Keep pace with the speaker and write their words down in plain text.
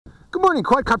Good morning,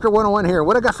 Quadcopter 101 here.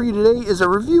 What I got for you today is a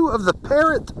review of the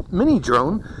Parrot mini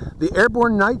drone, the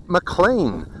Airborne Night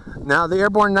Maclane. Now, the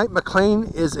Airborne Night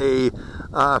Maclane is a,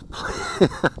 I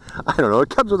don't know, it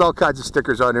comes with all kinds of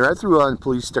stickers on there. I threw on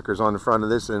police stickers on the front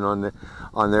of this and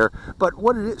on there. But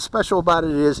what is special about it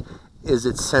is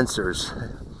its sensors.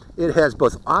 It has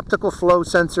both optical flow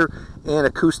sensor and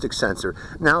acoustic sensor.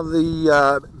 Now,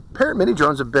 the Parrot mini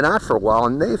drones have been out for a while,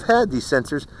 and they've had these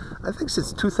sensors, I think,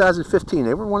 since 2015.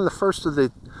 They were one of the first of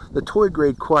the toy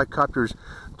grade quadcopters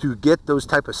to get those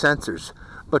type of sensors.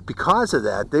 But because of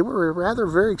that, they were rather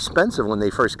very expensive when they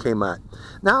first came out.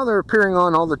 Now they're appearing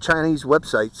on all the Chinese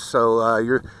websites, so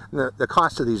the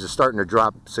cost of these is starting to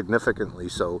drop significantly.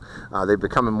 So they're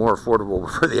becoming more affordable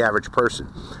for the average person.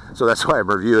 So that's why I'm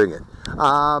reviewing it.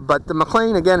 But the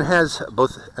Maclane, again, has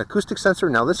both acoustic sensor.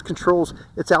 Now this controls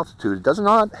its altitude. It does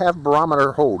not have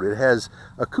barometer hold. It has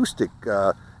acoustic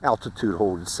altitude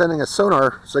hold. It's sending a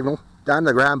sonar signal down to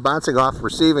the ground, bouncing off,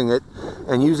 receiving it,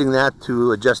 and using that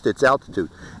to adjust its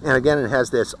altitude. And again, it has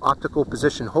this optical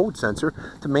position hold sensor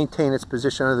to maintain its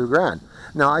position under the ground.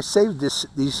 Now, I saved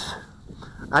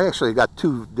I actually got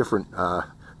two different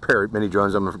Parrot mini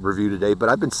drones I'm going to review today, but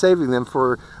I've been saving them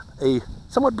for a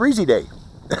somewhat breezy day.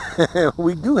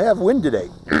 We do have wind today,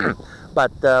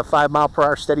 about 5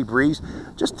 mile/hour steady breeze,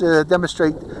 just to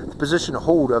demonstrate the position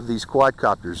hold of these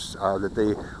quadcopters, that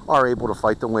they are able to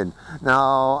fight the wind.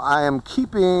 Now, I am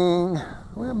keeping,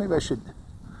 well, maybe I should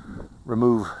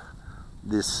remove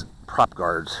this prop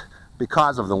guards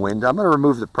because of the wind. I'm going to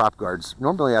remove the prop guards.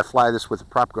 Normally I fly this with the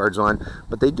prop guards on,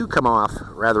 but they do come off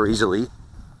rather easily.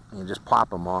 You just pop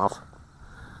them off.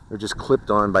 They're just clipped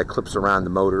on by clips around the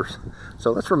motors.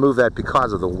 So let's remove that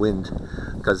because of the wind,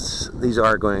 because these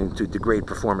are going to degrade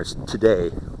performance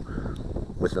today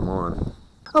with them on.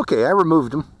 Okay, I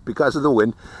removed them because of the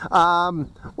wind.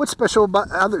 What's special about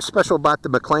the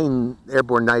Maclane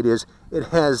Airborne Night is it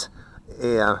has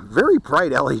very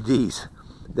bright LEDs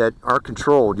that are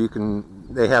controlled.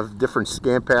 They have different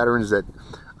scan patterns that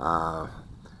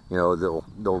you know,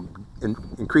 they'll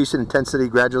increase in intensity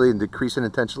gradually and decrease in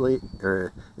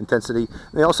intensity.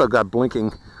 They also got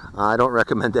blinking. I don't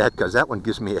recommend that because that one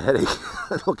gives me a headache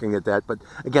looking at that. But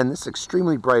again, this is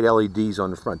extremely bright LEDs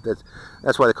on the front.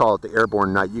 That's why they call it the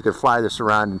Airborne Night. You can fly this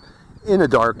around in the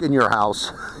dark in your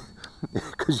house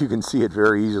because you can see it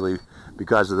very easily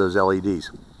because of those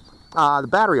LEDs. The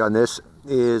battery on this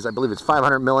is, I believe it's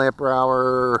 500 milliamp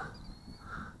hour.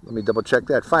 Let me double check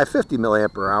that. 550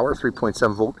 milliamp hour,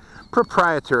 3.7 volt.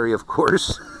 Proprietary, of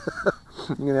course.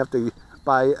 You're going to have to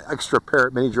buy extra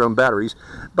Parrot mini drone batteries.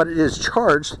 But it is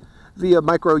charged via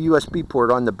micro USB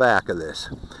port on the back of this.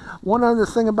 One other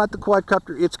thing about the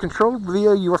quadcopter, it's controlled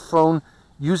via your phone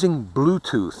using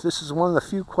Bluetooth. This is one of the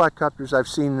few quadcopters I've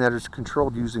seen that is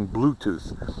controlled using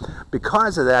Bluetooth.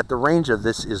 Because of that, the range of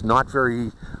this is not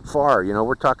very far. You know,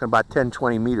 we're talking about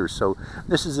 10-20 meters. So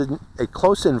this is a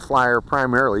close-in flyer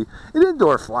primarily, an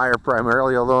indoor flyer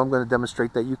primarily, although I'm going to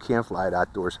demonstrate that you can fly it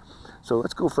outdoors. So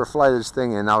let's go for a flight of this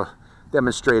thing and I'll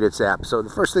demonstrate its app. So the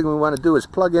first thing we want to do is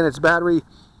plug in its battery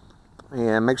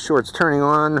and make sure it's turning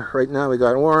on. Right now we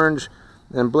got orange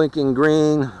and blinking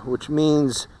green, which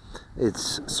means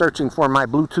it's searching for my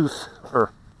Bluetooth,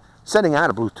 or sending out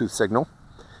a Bluetooth signal.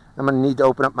 I'm going to need to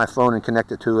open up my phone and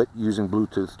connect it to it using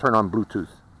Bluetooth, turn on Bluetooth.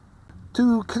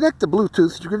 To connect the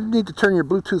Bluetooth, you're going to need to turn your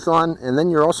Bluetooth on, and then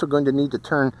you're also going to need to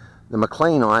turn the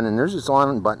Maclane on, and there's this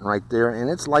on button right there, and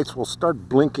its lights will start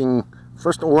blinking,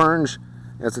 first orange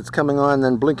as it's coming on,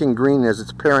 then blinking green as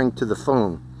it's pairing to the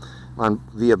phone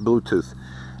via Bluetooth.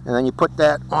 And then you put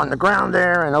that on the ground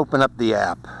there and open up the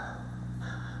app,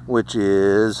 which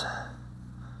is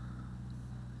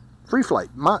Free Flight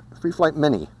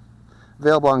Mini,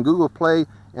 available on Google Play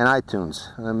and iTunes.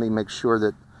 Let me make sure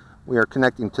that we are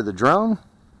connecting to the drone.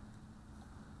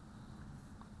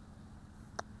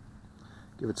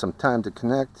 Give it some time to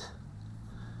connect.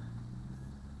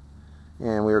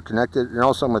 And we are connected. And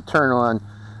also I'm going to turn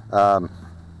on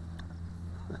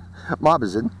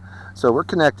Mobizin. So we're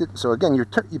connected. So again,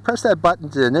 you press that button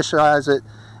to initialize it,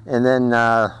 and then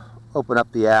open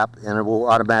up the app, and it will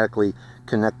automatically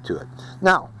connect to it.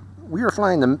 Now, we are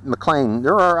flying the Maclane.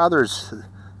 There are others.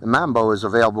 The Mambo is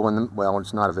available well,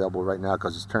 it's not available right now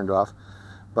because it's turned off.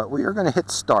 But we are going to hit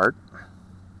start.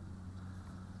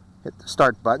 Hit the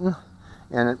start button.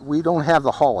 And we don't have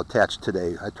the hull attached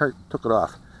today. I took it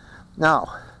off. Now,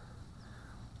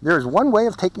 there's one way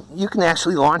of you can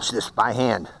actually launch this by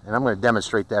hand. And I'm going to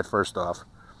demonstrate that first off.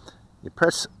 You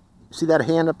press, see that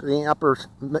hand up in the upper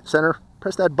center?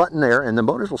 Press that button there, and the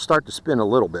motors will start to spin a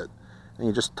little bit. And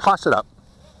you just toss it up.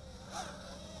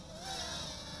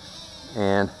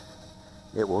 And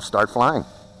it will start flying.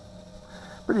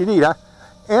 Pretty neat, huh?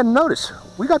 And notice,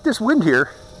 we got this wind here.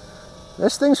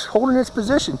 This thing's holding its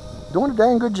position, doing a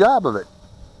dang good job of it.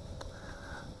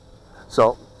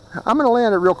 So, I'm going to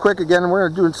land it real quick again, and we're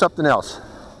going to do something else.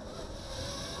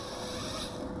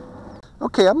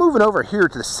 Okay, I'm moving over here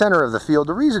to the center of the field.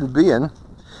 The reason being,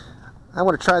 I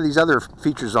want to try these other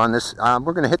features on this.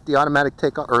 We're going to hit the automatic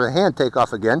takeoff, or the hand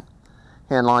takeoff again.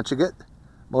 Hand launching it.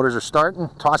 Motors are starting,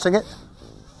 tossing it.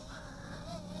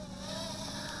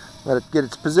 Let it get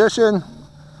its position.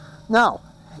 Now,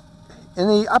 in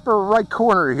the upper right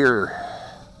corner here,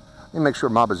 let me make sure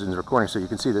Mabazin's recording so you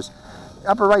can see this.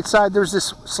 Upper right side, there's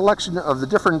this selection of the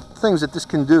different things that this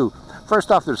can do. First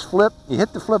off, there's flip. You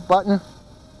hit the flip button,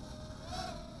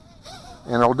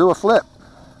 and it'll do a flip.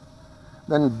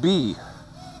 Then B,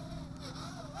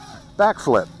 back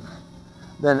flip.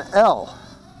 Then L,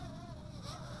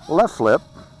 left flip.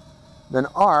 Then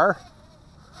R,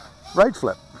 right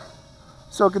flip.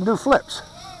 So it can do flips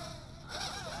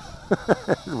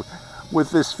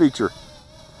with this feature.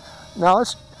 Now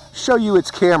let's show you its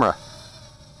camera.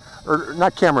 Or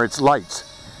not camera, it's lights.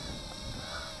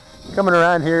 Coming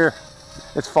around here,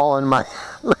 it's following my,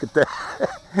 look at that,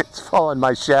 it's following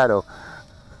my shadow.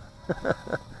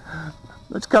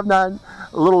 Let's come down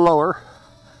a little lower,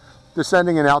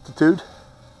 descending in altitude.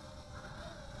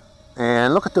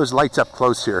 And look at those lights up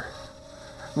close here.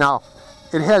 Now,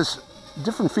 it has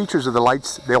different features of the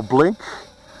lights. They'll blink,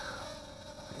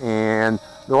 and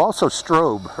they'll also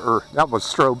strobe, or that was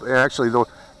strobe. Actually,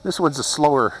 this one's a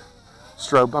slower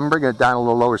strobe. I'm bringing it down a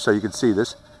little lower so you can see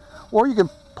this. Or you can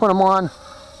put them on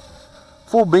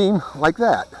full beam like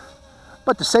that.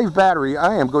 But to save battery,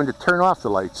 I am going to turn off the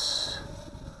lights.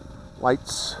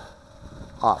 Lights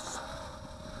off.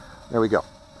 There we go.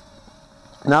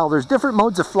 Now, there's different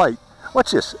modes of flight.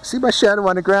 Watch this. See my shadow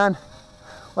on the ground?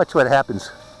 Watch what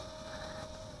happens.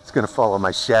 It's going to follow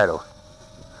my shadow.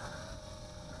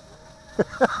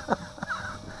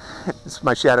 It's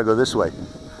my shadow go this way.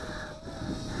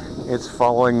 It's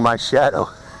following my shadow.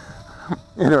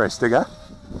 Interesting, huh?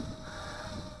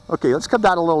 Okay, let's come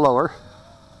down a little lower.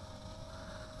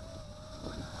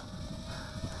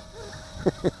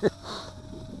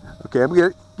 Okay, I'm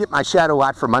going to get my shadow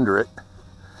out from under it.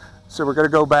 So we're going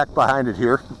to go back behind it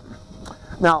here.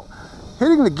 Now,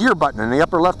 hitting the gear button in the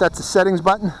upper left, that's the settings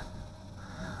button.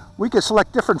 We can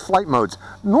select different flight modes.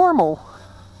 Normal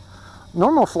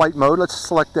flight mode, let's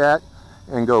select that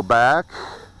and go back.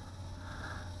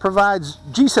 Provides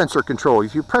G-sensor control.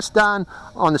 If you press down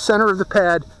on the center of the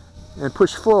pad and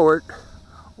push forward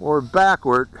or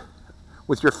backward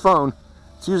with your phone,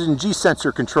 it's using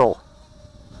G-sensor control.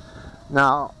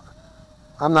 Now,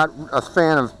 I'm not a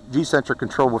fan of G-sensor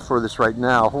control for this right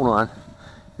now. Hold on.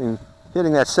 And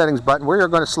hitting that settings button, we're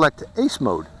going to select ACE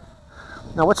mode.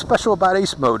 Now, what's special about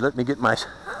ACE mode? Let me get my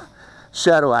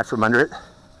shadow out from under it.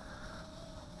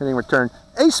 Hitting return.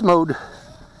 ACE mode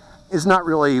is not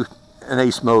really an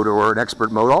ACE mode or an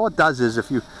expert mode. All it does is, if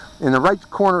you, in the right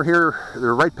corner here,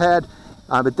 the right pad,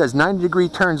 it does 90-degree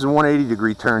turns and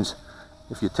 180-degree turns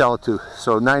if you tell it to.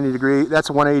 So 90-degree, that's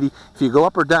 180. If you go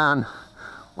up or down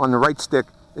on the right stick,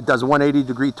 it does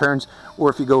 180-degree turns. Or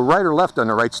if you go right or left on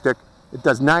the right stick, it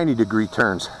does 90-degree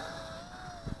turns.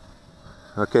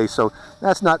 Okay, so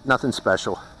that's nothing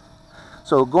special.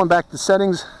 So going back to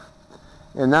settings,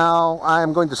 and now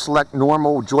I'm going to select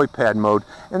normal joypad mode,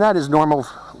 and that is normal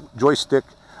joystick,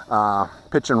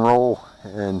 pitch and roll,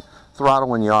 and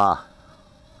throttle and yaw.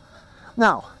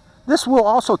 Now, this will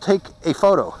also take a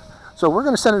photo. So we're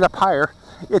going to send it up higher.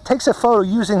 It takes a photo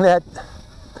using that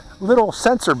little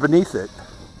sensor beneath it.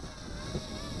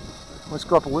 Let's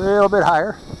go up a little bit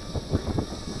higher.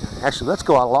 Actually, let's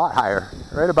go a lot higher,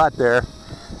 right about there.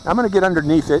 I'm going to get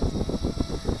underneath it.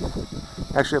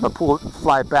 Actually, I'm going to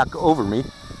fly it back over me.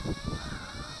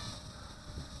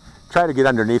 Try to get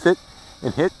underneath it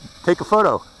and take a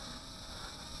photo.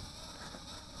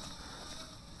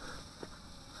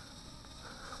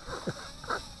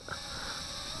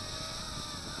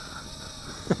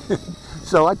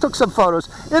 So I took some photos.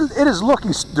 It is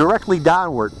looking directly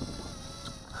downward.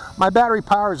 My battery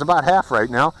power is about half right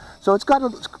now, so it's got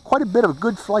quite a bit of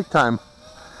good flight time.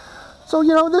 So,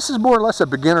 you know, this is more or less a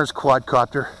beginner's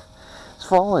quadcopter. It's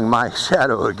following my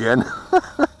shadow again.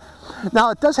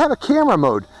 Now, it does have a camera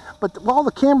mode, but all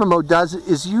the camera mode does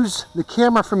is use the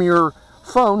camera from your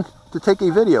phone to take a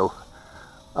video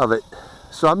of it.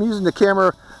 So I'm using the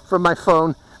camera from my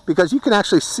phone because you can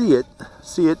actually see it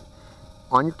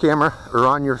on your camera or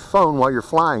on your phone while you're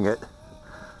flying it.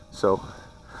 So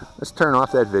let's turn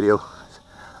off that video.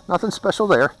 Nothing special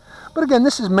there. But again,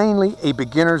 this is mainly a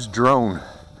beginner's drone.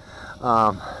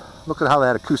 Look at how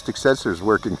that acoustic sensor is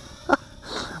working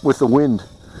with the wind.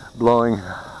 blowing,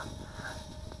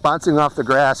 bouncing off the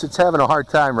grass. It's having a hard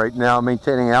time right now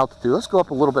maintaining altitude. Let's go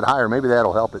up a little bit higher. Maybe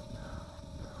that'll help it.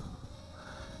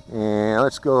 And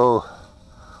let's go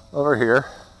over here.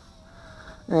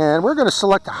 And we're going to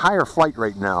select a higher flight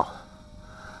right now.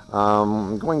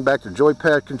 Going back to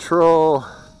joypad control.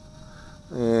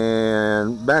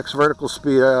 And max vertical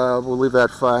speed, we'll leave that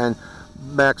fine.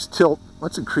 Max tilt,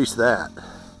 let's increase that.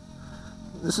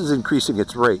 This is increasing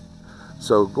its rate.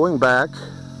 So going back,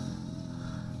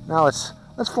 now let's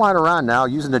fly it around now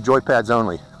using the joypads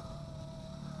only.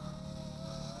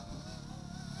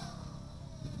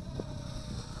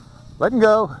 Letting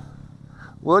go.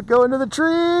 Will it go into the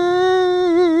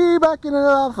tree? Backing it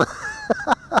off.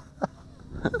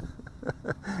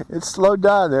 It's slowed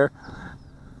down there.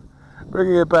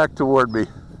 Bringing it back toward me.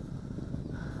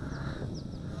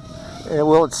 And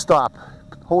will it stop?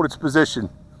 Hold its position.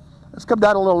 Let's come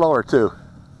down a little lower too,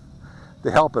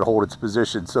 to help it hold its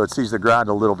position so it sees the ground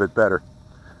a little bit better.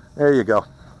 There you go.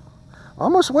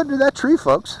 Almost went into that tree,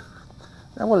 folks.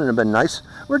 That wouldn't have been nice.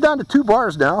 We're down to 2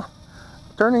 bars now.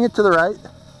 Turning it to the right.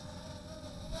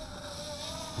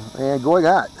 And going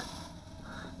out.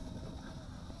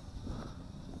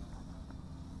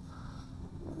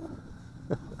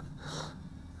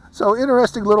 So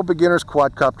interesting little beginner's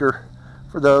quadcopter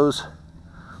for those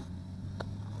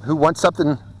who want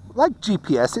something like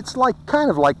GPS. It's like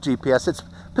kind of like GPS. Its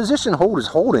position hold is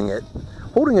holding it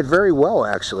very well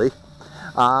actually.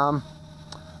 But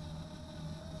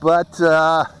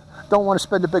don't want to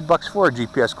spend the big bucks for a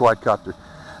GPS quadcopter.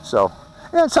 So,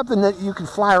 and something that you can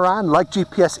fly around like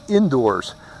GPS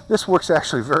indoors. This works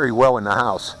actually very well in the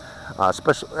house,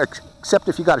 except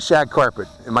if you got a shag carpet.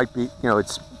 It might be, you know,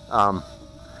 it's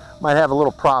might have a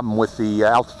little problem with the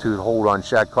altitude hold on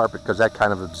shag carpet because that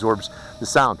kind of absorbs the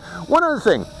sound. One other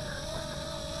thing.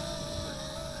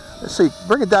 Let's see,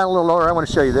 bring it down a little lower. I want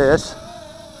to show you this.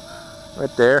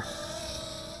 Right there.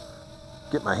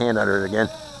 Get my hand under it again.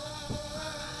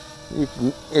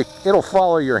 It'll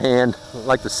follow your hand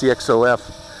like the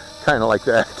CXOF, kind of like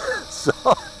that. So,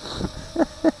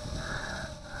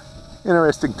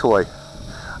 interesting toy.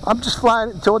 I'm just flying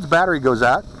it until its battery goes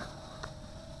out.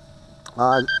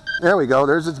 There we go,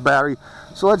 there's its battery.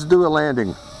 So let's do a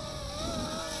landing.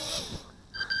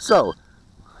 So,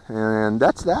 and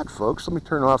that's that, folks. Let me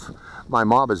turn off my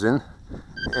Mobazin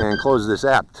and close this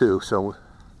app too, so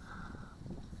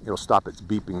it'll stop its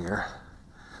beeping there.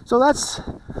 So that's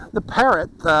the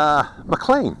Parrot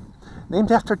Maclane,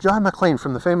 named after John Maclane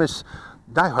from the famous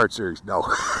Die Hard series. No,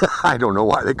 I don't know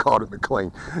why they called it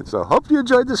Maclane. So hope you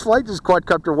enjoyed this flight. This is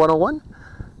Quadcopter 101,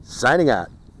 signing out.